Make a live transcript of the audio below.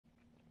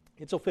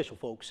It's official,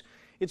 folks.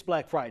 It's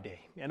Black Friday,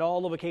 and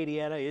all of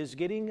Acadiana is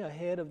getting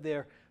ahead of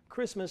their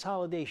Christmas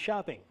holiday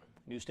shopping.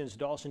 News 10's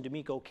Dawson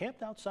D'Amico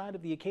camped outside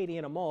of the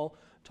Acadiana Mall,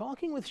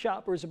 talking with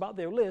shoppers about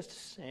their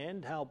lists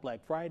and how Black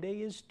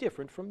Friday is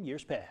different from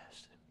years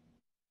past.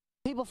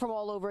 People from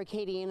all over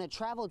Acadiana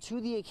travel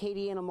to the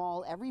Acadiana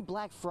Mall every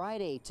Black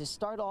Friday to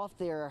start off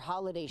their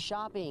holiday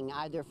shopping,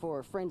 either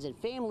for friends and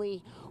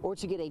family or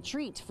to get a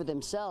treat for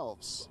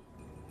themselves.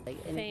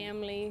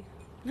 Family,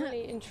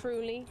 really and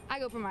truly. I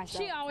go for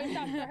myself. She always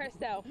shops for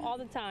herself all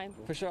the time.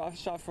 For sure, I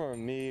shop for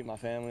me, my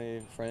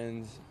family,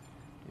 friends.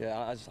 Yeah,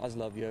 I just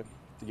love gift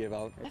to give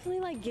out.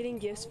 Definitely like getting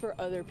gifts for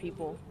other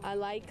people. I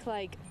like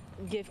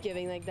gift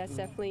giving, like that's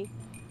definitely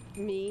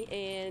me,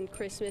 and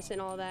Christmas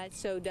and all that,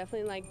 so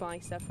definitely like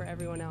buying stuff for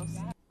everyone else.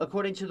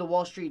 According to the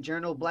Wall Street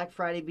Journal, Black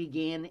Friday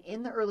began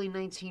in the early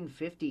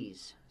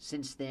 1950s.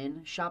 Since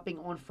then, shopping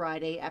on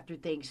Friday after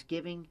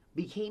Thanksgiving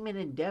became an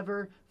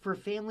endeavor for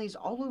families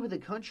all over the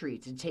country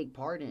to take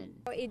part in.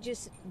 It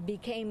just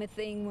became a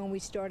thing when we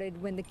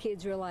started, when the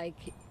kids were like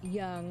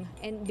young,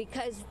 and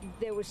because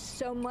there was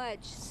so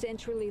much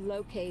centrally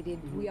located,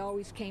 we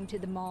always came to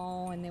the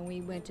mall, and then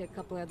we went to a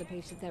couple other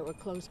places that were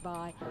close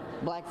by.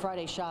 Black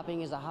Friday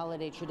shopping is a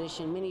holiday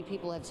tradition many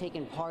people have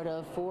taken part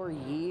of for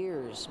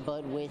years,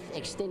 but with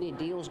extended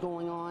deals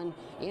going on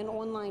and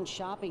online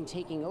shopping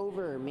taking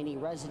over, many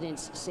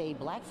residents say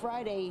Black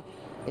Friday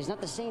is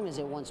not the same as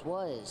it once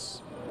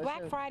was.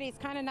 Black Friday is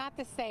kind of not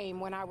the same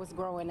when I was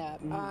growing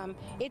up.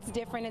 It's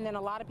different, and then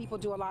a lot of people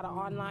do a lot of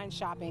online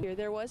shopping.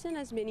 There wasn't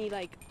as many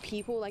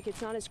people,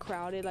 it's not as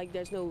crowded,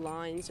 there's no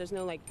lines, there's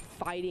no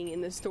fighting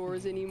in the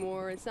stores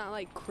anymore. It's not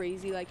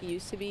crazy like it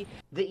used to be.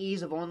 The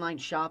ease of online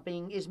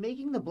shopping is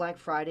making the Black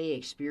Friday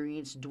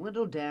experience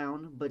dwindle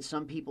down, but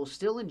some people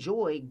still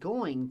enjoy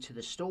going to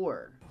the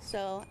store.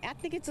 So I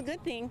think it's a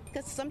good thing,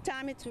 because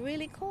sometimes it's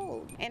really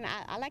cold, and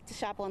I like to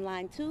shop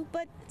online too,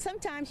 but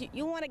sometimes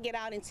you want to get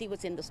out and see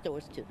what's in the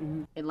stores too.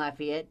 In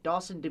Lafayette,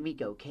 Dawson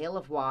D'Amico,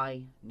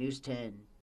 KLFY, News 10.